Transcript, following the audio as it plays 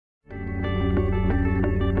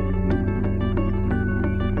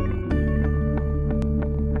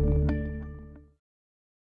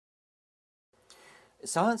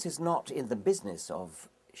Science is not in the business of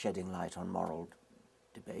shedding light on moral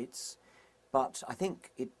debates, but I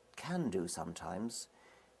think it can do sometimes.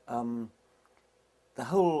 The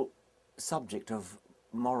whole subject of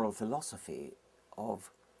moral philosophy,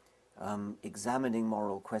 of examining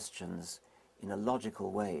moral questions in a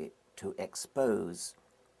logical way to expose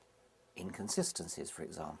inconsistencies, for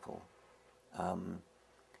example.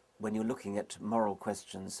 When you're looking at moral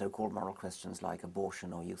questions, so-called moral questions like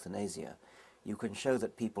abortion or euthanasia, you can show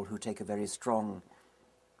that people who take a very strong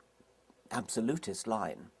absolutist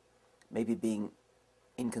line may be being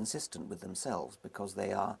inconsistent with themselves because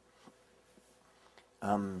they are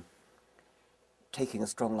taking a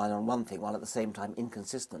strong line on one thing while at the same time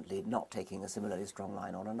inconsistently not taking a similarly strong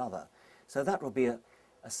line on another. So that would be a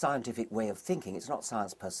scientific way of thinking. It's not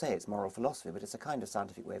science per se, it's moral philosophy, but it's a kind of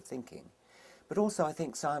scientific way of thinking. But also I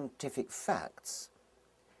think scientific facts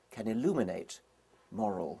can illuminate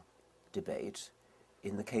moral debate.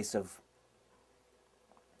 In the case of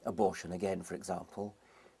abortion, again, for example,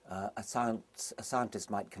 a scientist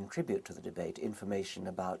might contribute to the debate information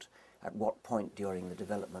about at what point during the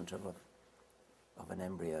development of an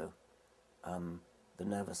embryo the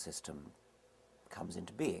nervous system comes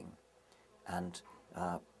into being. And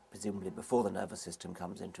presumably before the nervous system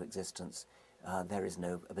comes into existence, there is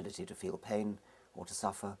no ability to feel pain or to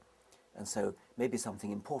suffer. And so maybe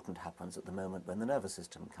something important happens at the moment when the nervous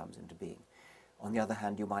system comes into being. On the other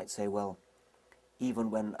hand, you might say, well,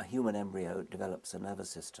 even when a human embryo develops a nervous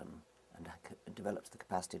system and develops the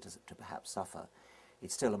capacity to perhaps suffer,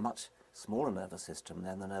 it's still a much smaller nervous system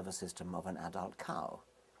than the nervous system of an adult cow.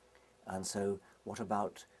 And so what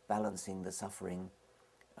about balancing the suffering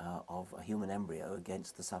of a human embryo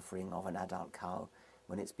against the suffering of an adult cow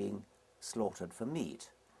when it's being slaughtered for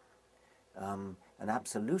meat? An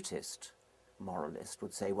absolutist moralist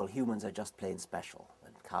would say, well, humans are just plain special,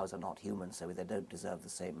 and cows are not human, so they don't deserve the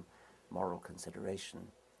same moral consideration.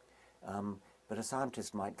 But a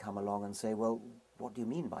scientist might come along and say, well, what do you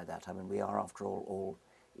mean by that? I mean, we are, after all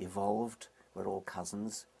evolved, we're all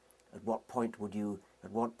cousins. At what point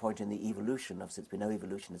in the evolution of, since we know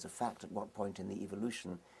evolution is a fact, at what point in the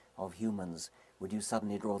evolution of humans would you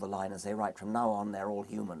suddenly draw the line and say, right, from now on they're all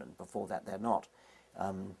human, and before that they're not?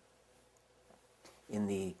 In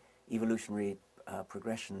the evolutionary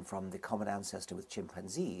progression from the common ancestor with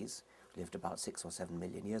chimpanzees, who lived about 6 or 7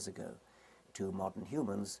 million years ago, to modern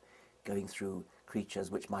humans, going through creatures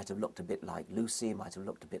which might have looked a bit like Lucy, might have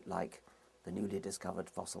looked a bit like the newly discovered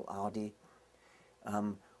fossil Ardi,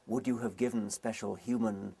 would you have given special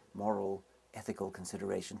human moral ethical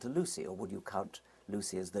consideration to Lucy, or would you count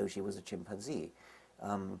Lucy as though she was a chimpanzee?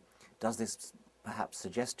 Does this perhaps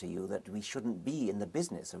suggest to you that we shouldn't be in the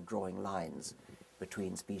business of drawing lines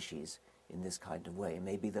between species in this kind of way?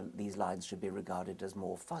 Maybe these lines should be regarded as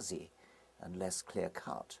more fuzzy and less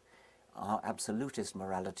clear-cut. Are absolutist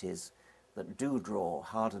moralities that do draw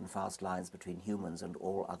hard and fast lines between humans and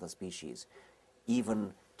all other species,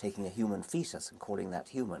 even taking a human fetus and calling that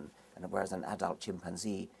human, and whereas an adult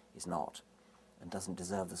chimpanzee is not and doesn't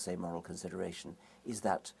deserve the same moral consideration, is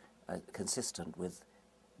that consistent with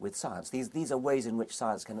science? These are ways in which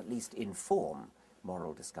science can at least inform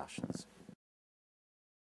moral discussions.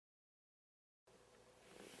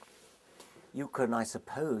 You can, I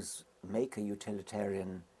suppose, make a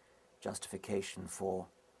utilitarian justification for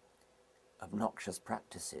obnoxious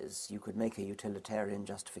practices. You could make a utilitarian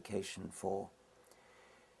justification for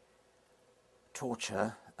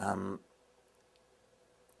torture.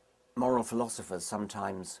 Moral philosophers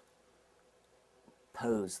sometimes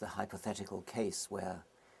pose the hypothetical case where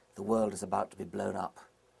the world is about to be blown up.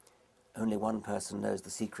 Only one person knows the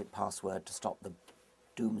secret password to stop the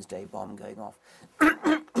doomsday bomb going off.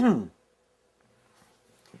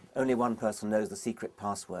 Only one person knows the secret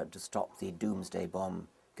password to stop the doomsday bomb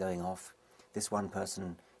going off. This one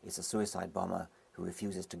person is a suicide bomber who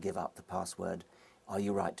refuses to give up the password. Are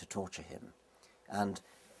you right to torture him? And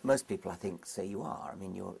most people, I think, say you are. I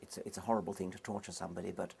mean, it's a horrible thing to torture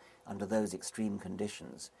somebody, but under those extreme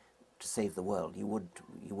conditions, to save the world, you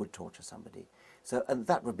would torture somebody. So, and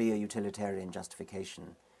that would be a utilitarian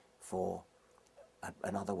justification for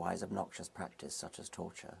an otherwise obnoxious practice such as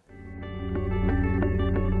torture.